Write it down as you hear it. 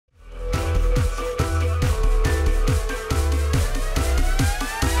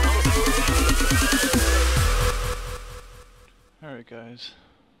guys.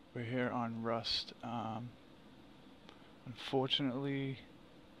 We're here on Rust. Unfortunately,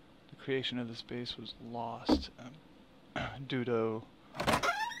 the creation of this base was lost due to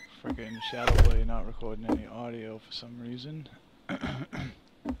freaking Shadowplay not recording any audio for some reason.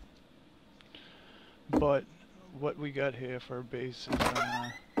 But what we got here for our base is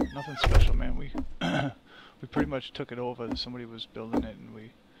nothing special, man. We we pretty much took it over. Somebody was building it, and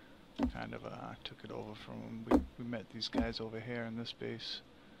we kind of took it over from them. We met these guys over here in this base.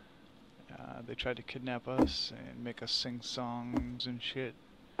 They tried to kidnap us and make us sing songs and shit.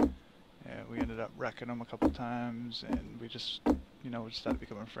 And we ended up wrecking them a couple times, and we just, you know, we started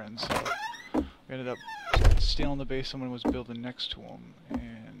becoming friends. So we ended up stealing the base someone was building next to them,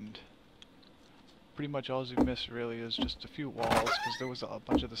 and pretty much all we missed really is just a few walls, because there was a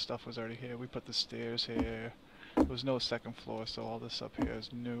bunch of the stuff was already here. We put the stairs here. There was no second floor, so all this up here is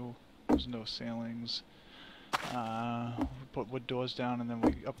new. There's no ceilings. We put wood doors down, and then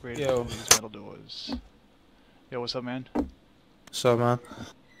we upgraded to these metal doors. Yo, what's up, man? What's up, man?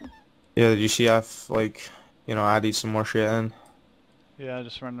 Yeah, did you see I've, like, you know, added some more shit in? Yeah,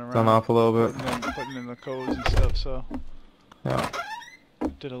 just running around. Done up a little bit. Putting in the codes and stuff, so. Yeah.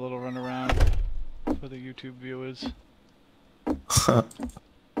 Did a little run around for the YouTube viewers.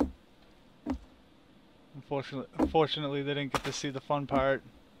 Unfortunately, they didn't get to see the fun part.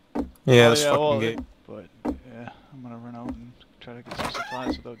 Yeah, that's fucking good. But yeah, I'm gonna run out and try to get some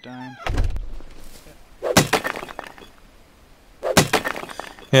supplies without dying.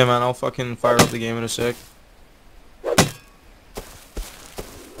 Yeah, man, I'll fucking fire up the game in a sec.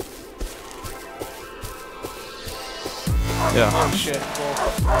 Yeah. Oh shit,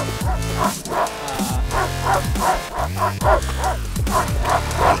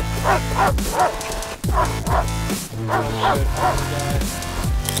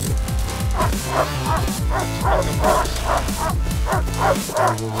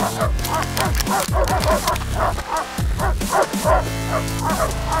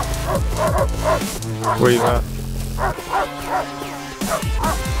 Where you at?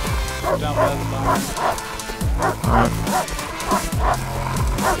 down by the barn. Alright.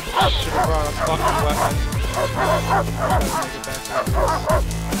 Should've brought a fucking weapon.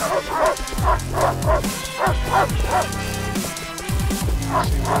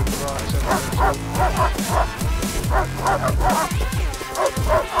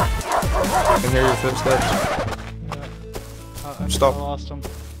 I can hear your footsteps. Yeah. Stop. I lost them.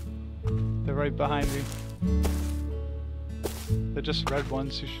 They're right behind me. They're just red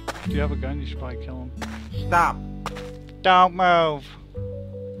ones. Do you have a gun? You should probably kill them. Stop! Don't move!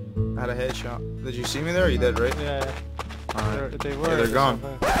 I had a headshot. Did you see me there? You did, right? Yeah. Alright. They were. Yeah, they're gone.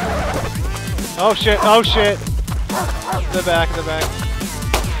 Oh shit! Oh shit! They're back. They're back.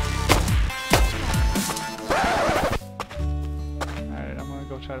 Alright, I'm gonna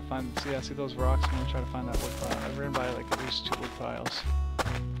go try to find. See those rocks? I'm gonna try to find that wood pile. I ran by like at least 2 wood piles.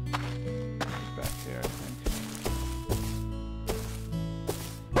 Back here, I think.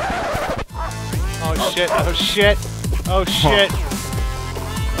 Oh shit! Oh shit! Oh shit!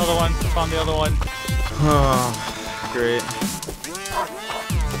 Another one. Found the other one. Oh, great.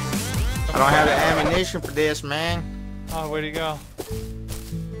 I don't have the ammunition for this, man. Oh, where'd he go?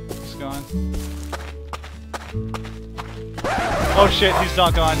 He's gone. Oh shit, he's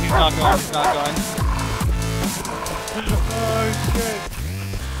not gone. He's not gone. He's not gone. Oh shit.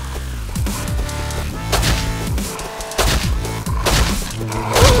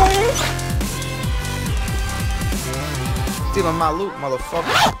 Stealing my loot,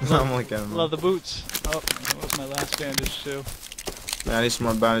 motherfucker. I'm like, love the boots. Oh, that was my last bandage too. Yeah, I need some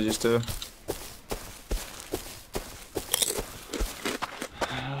more bandages too.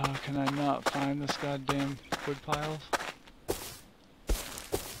 Can I not find this goddamn wood piles?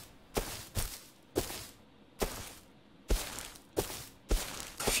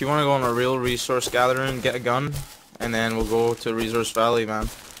 If you want to go on a real resource gathering, get a gun, and then we'll go to Resource Valley, man.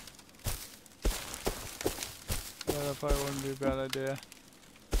 Yeah, that probably wouldn't be a bad idea.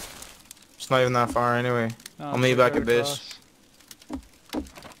 It's not even that far anyway. No, I'll meet you back at base.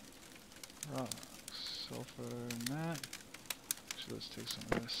 Rocks, sulfur, and that. Actually, let's take some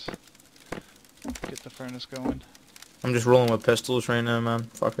of this. Get the furnace going. I'm just rolling with pistols right now, man.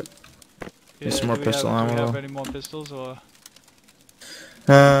 Fuck it. Need some more pistol ammo. Do we have any more pistols, or?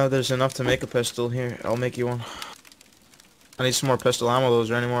 There's enough to make a pistol. Here, I'll make you one. I need some more pistol ammo though. Is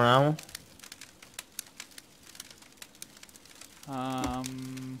there any more ammo?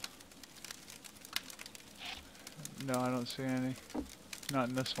 No, I don't see any. Not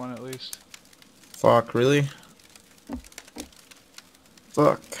in this one, at least. Fuck, really?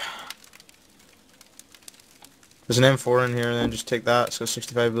 Fuck. There's an M4 in here, and then just take that. It's got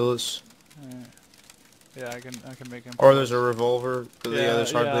 65 bullets. Alright. Yeah, I can make him. Or there's a revolver, but yeah,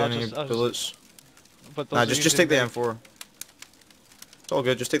 there's hardly I'll any just bullets. but those Nah, are just easy take the to make. M4. It's all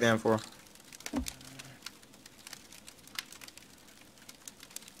good. Just take the M4.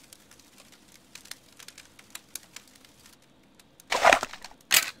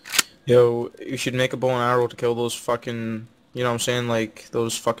 Yo, you should make a bow and arrow to kill those fucking, you know what I'm saying, like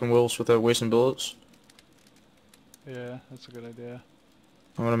those fucking wolves without wasting bullets. Yeah, that's a good idea.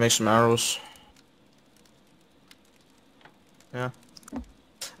 I'm gonna make some arrows. Yeah.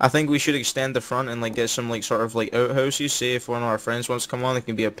 I think we should extend the front and like get some like sort of like outhouses. Say if one of our friends wants to come on, they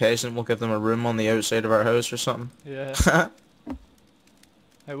can be a peasant. We'll give them a room on the outside of our house or something. Yeah.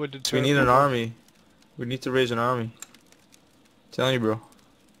 It would deter We need an people. army. We need to raise an army. Telling you, bro.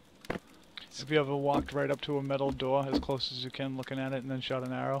 Have you ever walked right up to a metal door as close as you can, looking at it, and then shot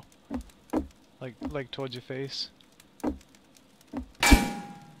an arrow, like towards your face?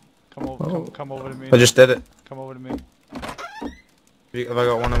 Come over, come over to me. I just did it. Come over to me. Have I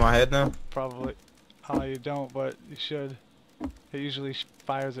got one in my head now? Probably. Oh, you don't, but you should. It usually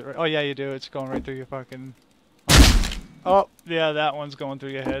fires it right. Oh yeah, you do. It's going right through your fucking. Oh yeah, that one's going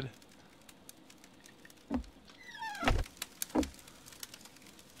through your head.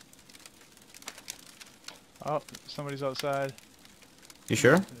 Oh, somebody's outside. You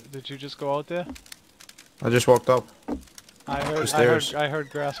sure? Did you just go out there? I just walked up. I heard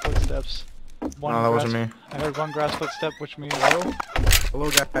grass footsteps. One No, that wasn't me. I heard one grass footstep, which means Hello? Hello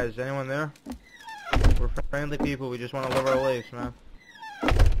guys, anyone there? We're friendly people, we just want to live our lives, man.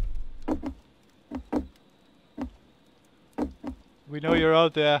 we know you're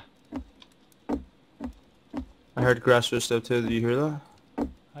out there. I heard grass footstep too, did you hear that?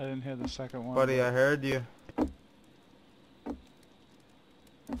 I didn't hear the second one. Buddy, I heard you.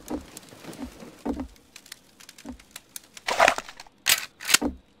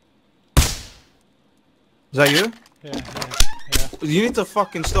 Is that you? Yeah. You need to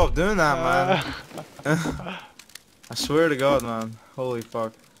fucking stop doing that, man. I swear to God, man. Holy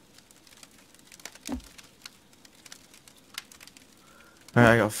fuck.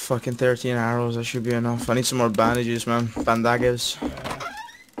 Alright, I got fucking 13 arrows. That should be enough. I need some more bandages, man. Bandages.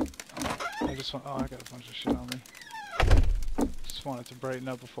 I just want. Oh, I got a bunch of shit on me. Just wanted to brighten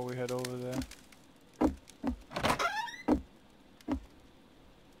up before we head over there.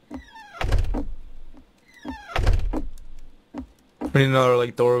 We need another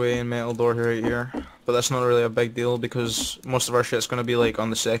like doorway and metal door right here. But that's not really a big deal because most of our shit's gonna be like on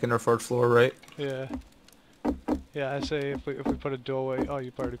the second or third floor, right? Yeah. Yeah, I say if we put a doorway. Oh,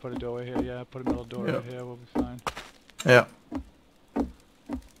 you've already put a doorway here. Yeah, put a metal door right here. We'll be fine. Yeah.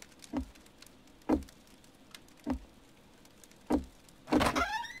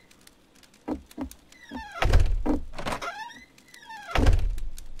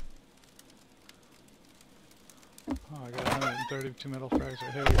 Oh, I got 132 metal frags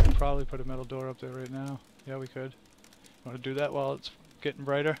right here. We could probably put a metal door up there right now. Yeah, we could. Want to do that while it's getting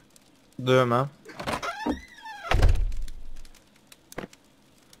brighter? Do it, man.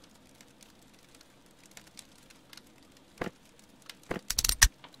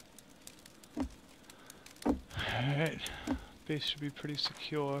 Alright. Base should be pretty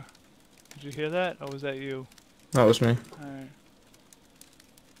secure. Did you hear that? Or was that you? That was me. Alright.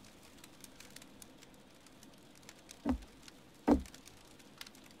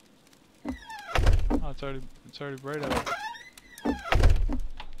 Oh, it's already bright out.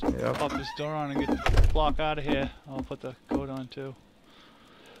 Yep. Pop this door on and get the block out of here. I'll put the coat on too.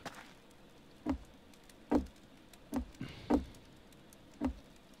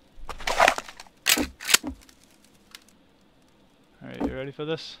 Alright, you ready for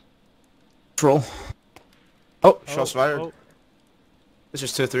this? Troll. Oh, shots fired. Oh. This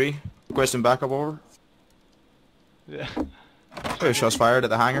is 2-3. Requesting backup over. Yeah. Oh, shots fired at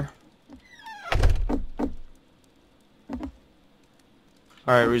the hangar.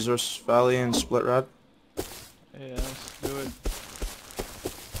 Alright, Resource Valley and Split Rad. Yeah, let's do it.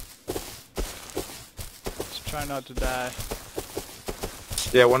 Just try not to die.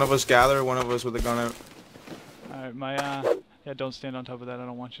 Yeah, one of us gather, one of us with a gun out. Alright, yeah, don't stand on top of that. I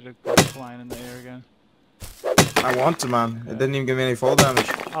don't want you to go flying in the air again. I want to, man. It didn't even give me any fall damage.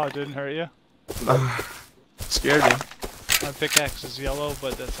 Oh, it didn't hurt you? Scared me. My pickaxe is yellow,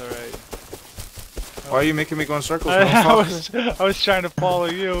 but that's alright. Why are you making me go in circles, I motherfucker? was trying to follow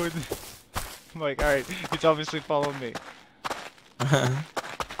you. And I'm like, alright, he's obviously following me.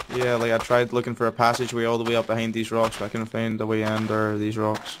 Yeah, like I tried looking for a passageway all the way up behind these rocks, but I couldn't find the way under these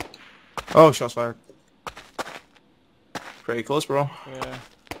rocks. Oh, shots fired. Pretty close, bro. Yeah.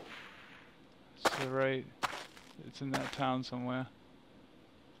 To the right. It's in that town somewhere.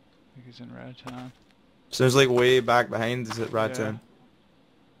 I think he's in Red Town. So it's like way back behind. Is it Rat Town?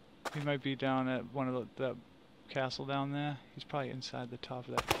 He might be down at one of that castle down there. He's probably inside the top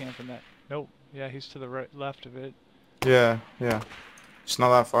of that camp in that. Nope. Yeah, he's to the right, left of it. Yeah, yeah. It's not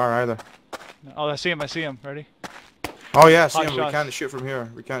that far either. No, oh, I see him. I see him. Ready? Oh yeah, I see Hot him. But we shots. can't shoot from here.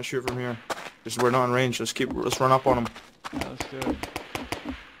 We can't shoot from here. Just we're not in range. Let's run up on him. Yeah, let's do it.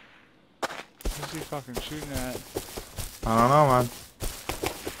 Who's he fucking shooting at? I don't know, man.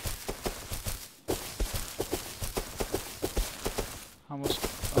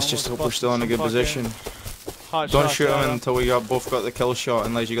 Let's just hope we're still in a good position. Don't shoot him until we both got the kill shot,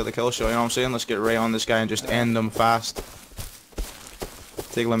 unless you got the kill shot, you know what I'm saying? Let's get right on this guy and just end him fast.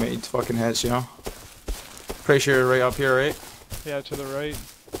 Take limited fucking hits, you know? Pretty sure you're right up here, right? Yeah, to the right.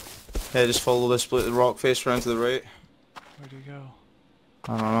 Yeah, just follow the split the rock face around to the right. Where'd he go?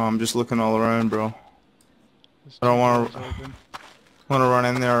 I don't know, I'm just looking all around, bro. There's I don't two want doors open. to run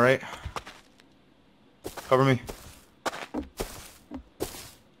in there, right? Cover me.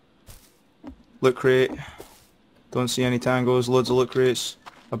 Loot crate. Don't see any tangos, loads of loot crates.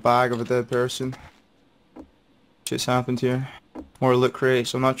 A bag of a dead person. Shit's happened here. More loot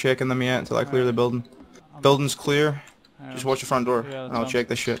crates, I'm not checking them yet until I clear the building. Building's clear. Just watch the front door, and I'll check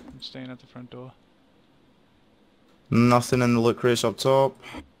this shit. I'm staying at the front door. Nothing in the loot crates up top.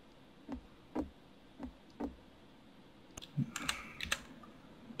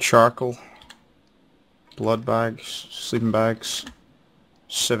 Charcoal. Blood bags. Sleeping bags.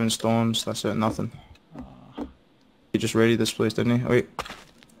 7 stones. That's it. Nothing. He just readied this place, didn't he? Oh, wait.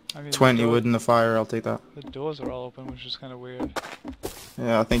 I mean, 20 wood in the fire. I'll take that. The doors are all open, which is kind of weird.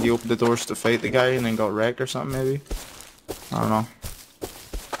 Yeah, I think he opened the doors to fight the guy and then got wrecked or something, maybe. I don't know.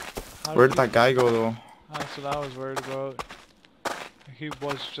 Where did that guy go, though? That's what I was worried about. He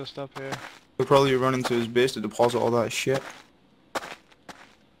was just up here. He'll probably run into his base to deposit all that shit.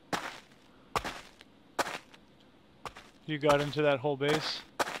 You got into that whole base?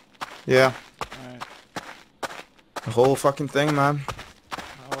 Yeah. Alright. The whole fucking thing, man.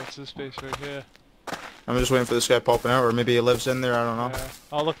 Oh, what's this base right here? I'm just waiting for this guy popping out, or maybe he lives in there, I don't know. Yeah.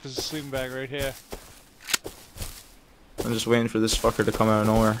 Oh, look, there's a sleeping bag right here. I'm just waiting for this fucker to come out of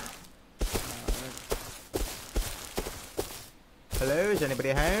nowhere. Hello, is anybody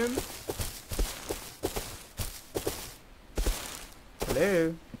home?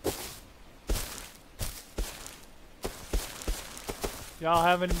 Hello? Y'all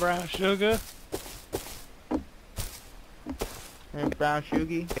have any brown sugar? Any brown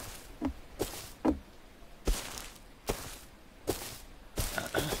sugar?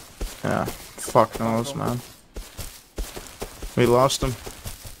 Yeah, fuck knows, man. We lost him.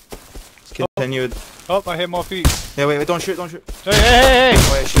 Let's continue. Oh, I hit more feet. Yeah, wait, don't shoot, don't shoot. Hey, hey,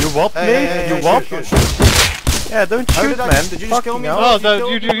 hey! Wait, shoot. You whopped me? Hey, You shoot, whopped? shoot, shoot. Yeah, don't How shoot, did man. did you just kill Fucking me? hell. Oh,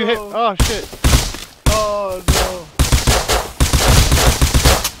 You you killed me, hit. bro. Oh, shit. Oh, no.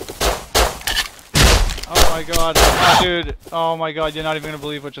 Oh my god. Oh, dude. Oh my god, you're not even gonna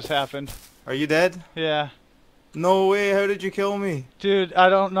believe what just happened. Are you dead? Yeah. No way, how did you kill me? Dude, I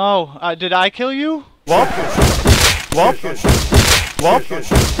don't know. Did I kill you? Whoop. Whoop. Whoop.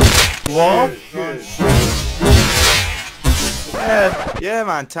 Whoop. Yeah,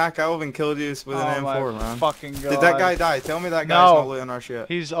 man, Tack Alvin killed you with an my M4, man. fucking god. Did that guy die? Tell me that guy's No. not looting our shit.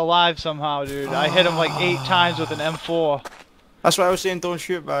 He's alive somehow, dude. I hit him like 8 times with an M4. That's why I was saying don't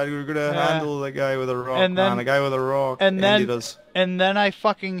shoot, man. We were gonna Yeah. handle the guy with a rock, And then- man. A guy with a rock. and Andy then- does. And then I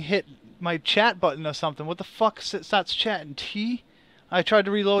fucking hit my chat button or something. What the fuck starts chatting? T? I tried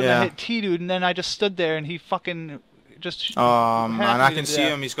to reload and Yeah. I hit T, dude, and then I just stood there and he fucking just... Oh, hacked man, I me can to see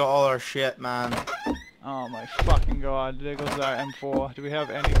death. him. He's got all our shit, man. Oh my fucking god. There goes our M4. Do we have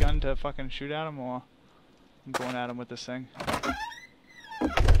any gun to fucking shoot at him, or... I'm going at him with this thing.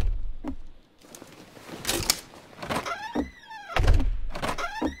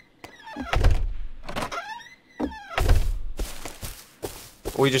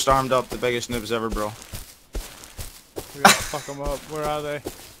 We just armed up the biggest noobs ever, bro. We gotta fuck them up. Where are they?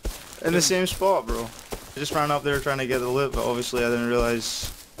 In the same spot, bro. I just ran up there trying to get the loot, but obviously I didn't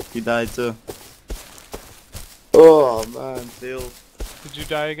realize he died too. Oh, man. Failed. Did you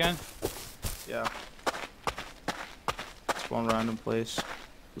die again? Yeah. Spawn random place.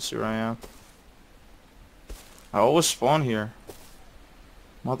 Let's see where I am. I always spawn here.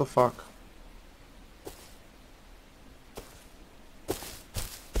 Motherfuck.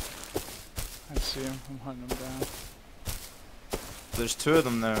 I see him. I'm hunting him down. There's 2 of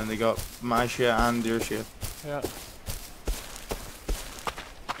them there, and they got my shit and your shit. Yeah.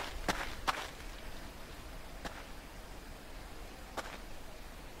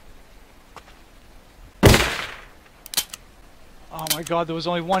 my god, there was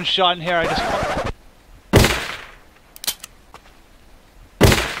only one shot in here. I just...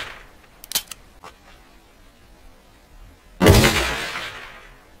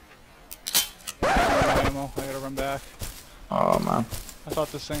 ammo. I gotta run back. Oh man. I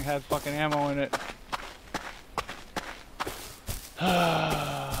thought this thing had fucking ammo in it.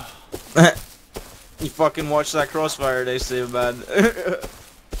 You fucking watch that crossfire they say, man.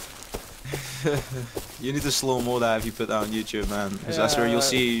 You need to slow-mo that if you put that on YouTube, man. Because that's where you'll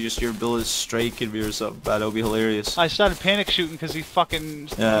see just your bullets striking me or something. That'll be hilarious. I started panic shooting because he fucking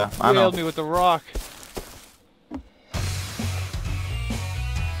Yeah, I know. nailed me with the rock.